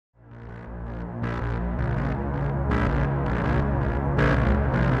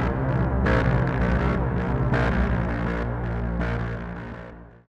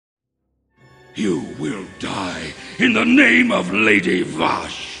You will die in the name of Lady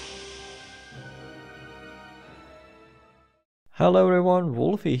Vash! Hello everyone,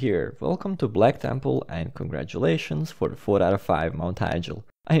 Volfey here. Welcome to Black Temple and congratulations for the 4 out of 5 Mount Hyjal.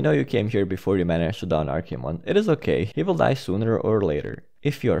 I know you came here before you managed to down Archimon. It is okay, he will die sooner or later.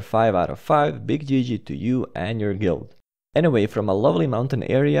 If you are 5 out of 5, big GG to you and your guild. Anyway, from a lovely mountain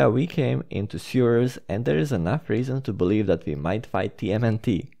area we came into sewers and there is enough reason to believe that we might fight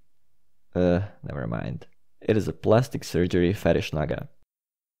TMNT. Never mind. It is a plastic surgery fetish naga.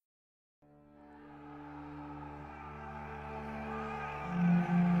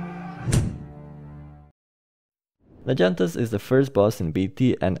 Naj'entus is the first boss in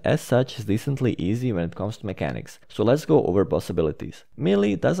BT and as such is decently easy when it comes to mechanics, so let's go over boss abilities.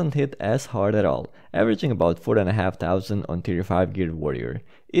 Melee doesn't hit as hard at all, averaging about 4,500 on tier 5 geared warrior.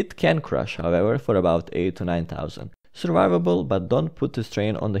 It can crush however for about 8 to 9,000. Survivable, but don't put the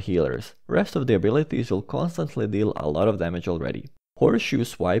strain on the healers. Rest of the abilities will constantly deal a lot of damage already. Horseshoe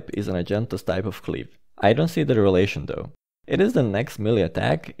Swipe is an Naj'entus type of cleave. I don't see the relation though. It is the next melee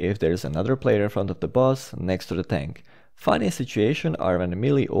attack if there is another player in front of the boss next to the tank. Funny situation are when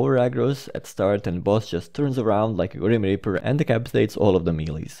melee over aggros at start and boss just turns around like a Grim Reaper and decapitates all of the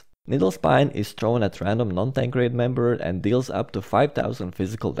melees. Needle Spine is thrown at random non-tank raid member and deals up to 5000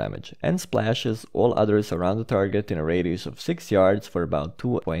 physical damage and splashes all others around the target in a radius of 6 yards for about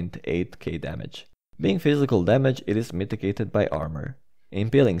 2.8k damage. Being physical damage, it is mitigated by armor.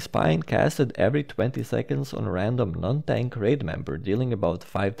 Impaling Spine casted every 20 seconds on random non-tank raid member dealing about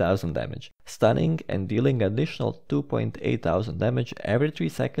 5000 damage, stunning and dealing additional 2.8,000 damage every 3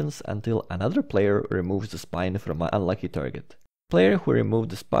 seconds until another player removes the spine from an unlucky target. Player who removed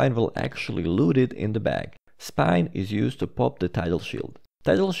the spine will actually loot it in the bag. Spine is used to pop the Tidal Shield.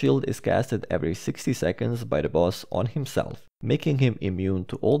 Tidal Shield is casted every 60 seconds by the boss on himself, making him immune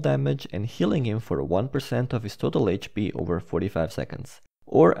to all damage and healing him for 1% of his total HP over 45 seconds,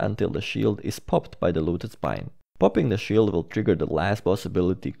 or until the shield is popped by the looted spine. Popping the shield will trigger the last boss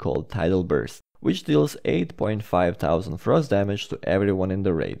ability called Tidal Burst, which deals 8,500 frost damage to everyone in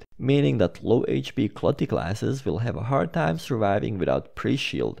the raid, meaning that low HP Clotty classes will have a hard time surviving without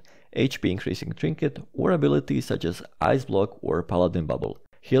pre-shield, HP increasing trinket, or abilities such as Ice Block or Paladin Bubble.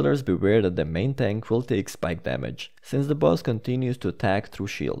 Healers beware that the main tank will take spike damage, since the boss continues to attack through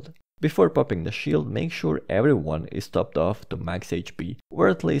shield. Before popping the shield, make sure everyone is topped off to max HP, or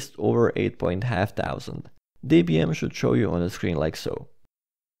at least over 8,500. DBM should show you on the screen like so.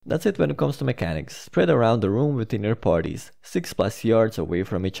 That's it when it comes to mechanics. Spread around the room within your parties, 6+ yards away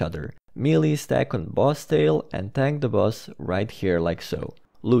from each other. Melee stack on boss tail and tank the boss right here like so.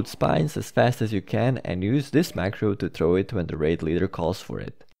 Loot spines as fast as you can and use this macro to throw it when the raid leader calls for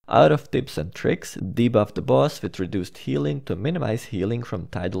it. Out of tips and tricks, debuff the boss with reduced healing to minimize healing from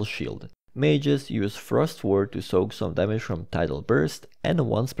Tidal Shield. Mages use Frost Ward to soak some damage from Tidal Burst, and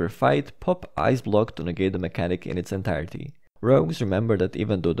once per fight pop Ice Block to negate the mechanic in its entirety. Rogues remember that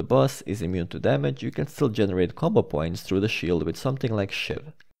even though the boss is immune to damage, you can still generate combo points through the shield with something like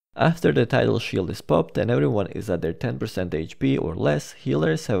Shiv. After the Tidal Shield is popped and everyone is at their 10% HP or less,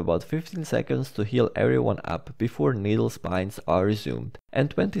 healers have about 15 seconds to heal everyone up before Needle Spines are resumed, and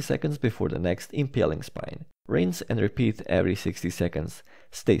 20 seconds before the next Impaling Spine. Rinse and repeat every 60 seconds.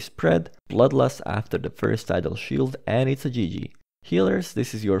 Stay spread, bloodlust after the first Tidal Shield, and it's a GG. Healers,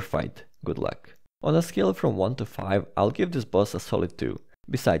 this is your fight. Good luck. On a scale from 1 to 5, I'll give this boss a solid 2.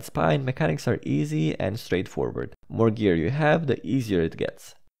 Besides spine, mechanics are easy and straightforward. More gear you have, the easier it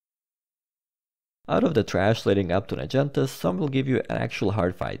gets. Out of the trash leading up to Naj'entus, some will give you an actual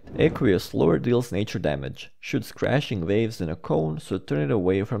hard fight. Aqueous Lore deals nature damage, shoots crashing waves in a cone, so turn it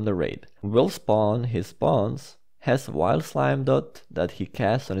away from the raid. Will spawn his spawns, has Wild Slime Dot that he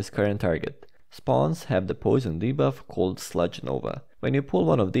casts on his current target. Spawns have the poison debuff called Sludge Nova. When you pull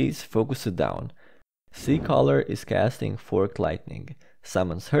one of these, focus it down. Sea Collar is casting Forked Lightning.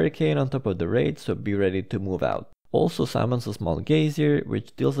 Summons Hurricane on top of the raid, so be ready to move out. Also summons a small Gazier,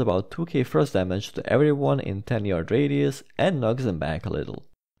 which deals about 2k frost damage to everyone in 10-yard radius and knocks them back a little.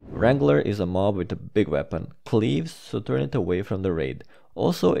 Wrangler is a mob with a big weapon, cleaves, so turn it away from the raid.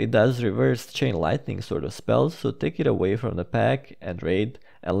 Also it does reverse chain lightning sort of spells, so take it away from the pack and raid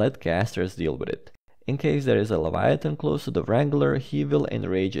and let casters deal with it. In case there is a Leviathan close to the Wrangler, he will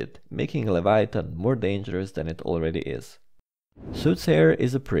enrage it, making Leviathan more dangerous than it already is. Soothsayer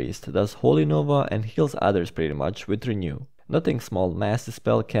is a priest, does Holy Nova and heals others pretty much with Renew. Nothing small mass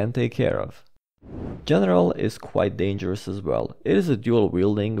dispel can take care of. General is quite dangerous as well. It is a dual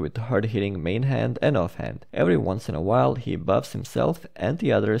wielding with hard hitting main hand and offhand. Every once in a while he buffs himself and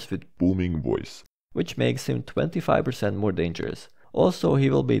the others with booming voice, which makes him 25% more dangerous. Also he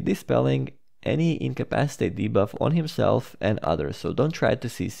will be dispelling any incapacitate debuff on himself and others, so don't try to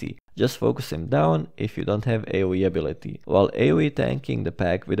CC. Just focus him down if you don't have AoE ability, while AoE tanking the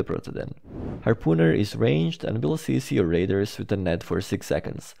pack with a Protoden. Harpooner is ranged and will CC your raiders with a net for 6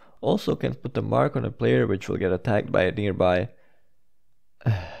 seconds. Also can put a mark on a player which will get attacked by a nearby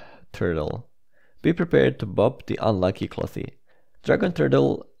turtle. Be prepared to bop the unlucky Clothy. Dragon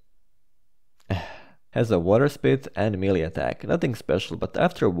Turtle has a water spit and melee attack, nothing special, but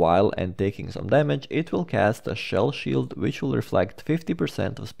after a while and taking some damage, it will cast a shell shield which will reflect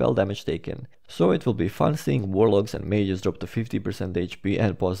 50% of spell damage taken. So it will be fun seeing warlocks and mages drop to 50% HP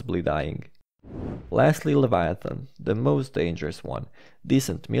and possibly dying. Lastly, Leviathan, the most dangerous one.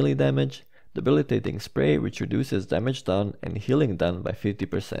 Decent melee damage, debilitating spray which reduces damage done and healing done by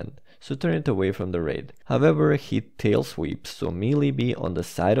 50%, so turn it away from the raid. However, hit tail sweeps, so melee be on the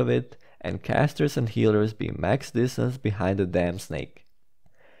side of it, and casters and healers be max distance behind the damn snake.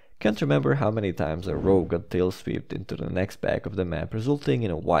 Can't remember how many times a rogue got tail sweeped into the next back of the map, resulting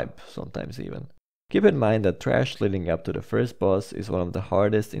in a wipe, sometimes even. Keep in mind that trash leading up to the first boss is one of the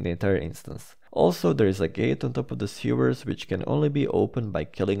hardest in the entire instance. Also, there is a gate on top of the sewers which can only be opened by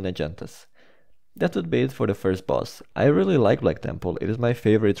killing Naj'entus. That would be it for the first boss. I really like Black Temple, it is my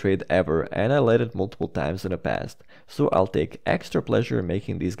favorite raid ever and I led it multiple times in the past, so I'll take extra pleasure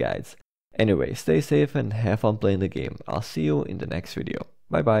making these guides. Anyway, stay safe and have fun playing the game. I'll see you in the next video.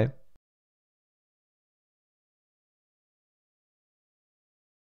 Bye bye.